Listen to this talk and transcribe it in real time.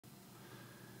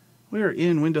We are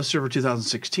in Windows Server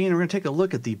 2016, and we're going to take a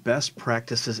look at the Best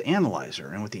Practices Analyzer.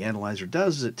 And what the analyzer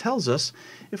does is it tells us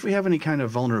if we have any kind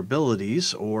of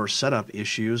vulnerabilities or setup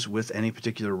issues with any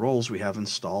particular roles we have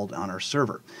installed on our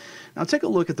server. Now take a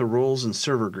look at the roles and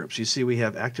server groups. You see we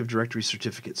have Active Directory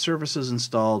Certificate Services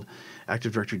installed,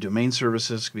 Active Directory Domain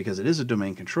Services because it is a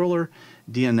domain controller,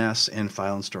 DNS, and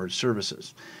File and Storage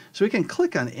Services. So we can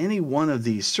click on any one of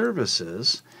these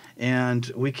services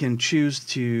and we can choose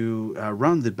to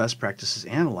run the Best Practices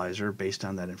Analyzer based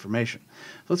on that information.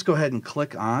 So let's go ahead and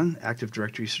click on Active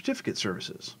Directory Certificate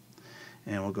Services.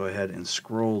 And we'll go ahead and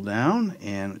scroll down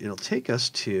and it'll take us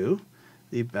to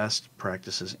the Best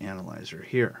Practices Analyzer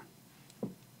here.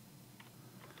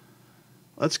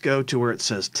 Let's go to where it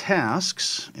says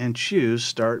Tasks and choose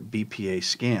Start BPA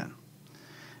Scan.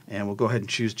 And we'll go ahead and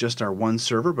choose just our one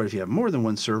server, but if you have more than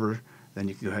one server, then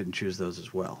you can go ahead and choose those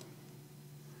as well.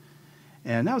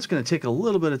 And now it's going to take a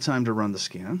little bit of time to run the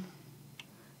scan.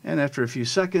 And after a few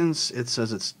seconds, it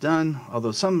says it's done,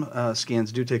 although some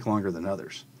scans do take longer than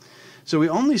others. So we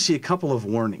only see a couple of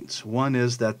warnings. One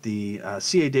is that the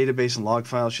CA database and log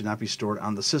files should not be stored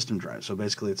on the system drive. So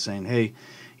basically it's saying, hey,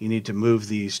 you need to move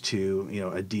these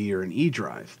to a D or an E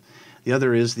drive. The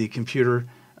other is the computer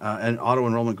and auto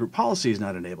enrollment group policy is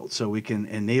not enabled. So we can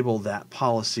enable that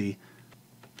policy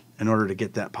in order to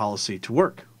get that policy to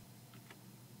work.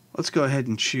 Let's go ahead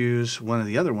and choose one of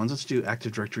the other ones. Let's do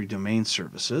Active Directory Domain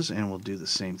Services, and we'll do the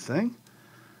same thing.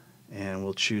 And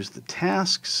we'll choose the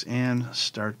tasks and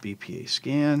start BPA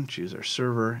scan, choose our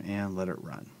server, and let it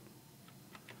run.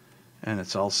 And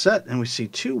it's all set, and we see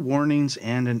two warnings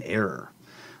and an error.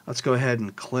 Let's go ahead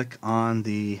and click on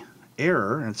the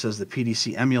error, and it says the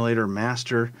PDC emulator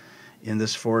master in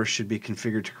this forest should be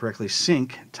configured to correctly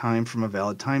sync time from a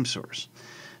valid time source.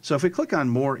 So if we click on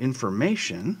more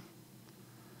information,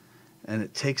 and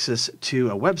it takes us to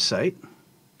a website,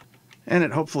 and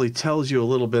it hopefully tells you a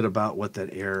little bit about what that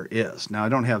error is. Now I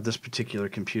don't have this particular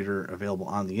computer available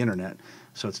on the internet,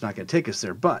 so it's not going to take us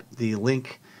there, but the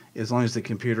link, as long as the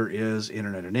computer is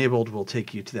internet enabled, will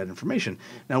take you to that information.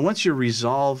 Now once you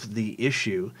resolve the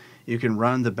issue, you can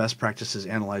run the Best Practices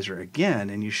Analyzer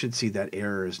again, and you should see that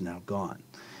error is now gone.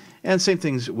 And same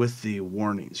things with the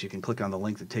warnings. You can click on the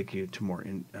link to take you to more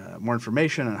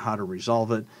information on how to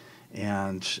resolve it,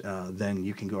 and then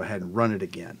you can go ahead and run it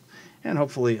again. And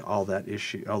hopefully all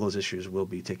those issues will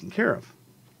be taken care of.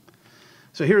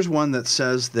 So here's one that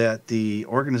says that the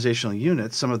organizational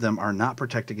units, some of them are not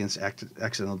protected against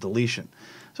accidental deletion.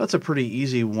 So that's a pretty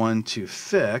easy one to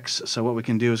fix. So what we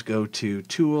can do is go to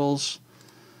Tools,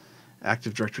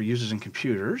 Active Directory Users and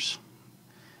Computers,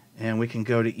 and we can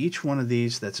go to each one of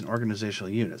these that's an organizational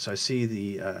unit. So I see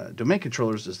the domain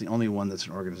controllers is the only one that's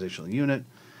an organizational unit.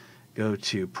 Go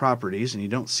to Properties, and you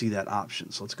don't see that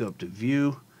option. So let's go up to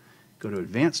View, go to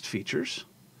Advanced Features,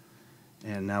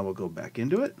 and now we'll go back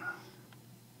into it.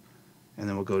 And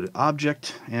then we'll go to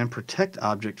Object and Protect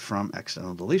Object from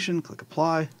Accidental Deletion. Click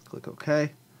Apply, click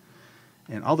OK.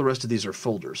 And all the rest of these are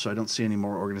folders, so I don't see any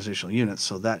more organizational units,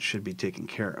 so that should be taken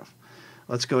care of.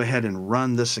 Let's go ahead and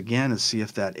run this again and see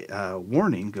if that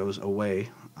warning goes away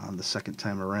on the second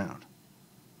time around.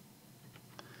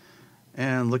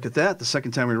 And look at that, the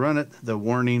second time we run it, the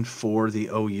warning for the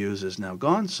OUs is now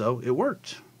gone, so it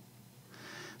worked.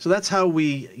 So that's how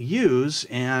we use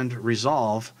and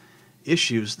resolve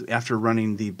issues after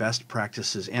running the Best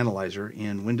Practices Analyzer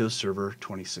in Windows Server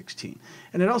 2016.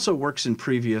 And it also works in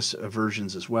previous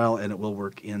versions as well, and it will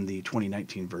work in the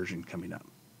 2019 version coming up.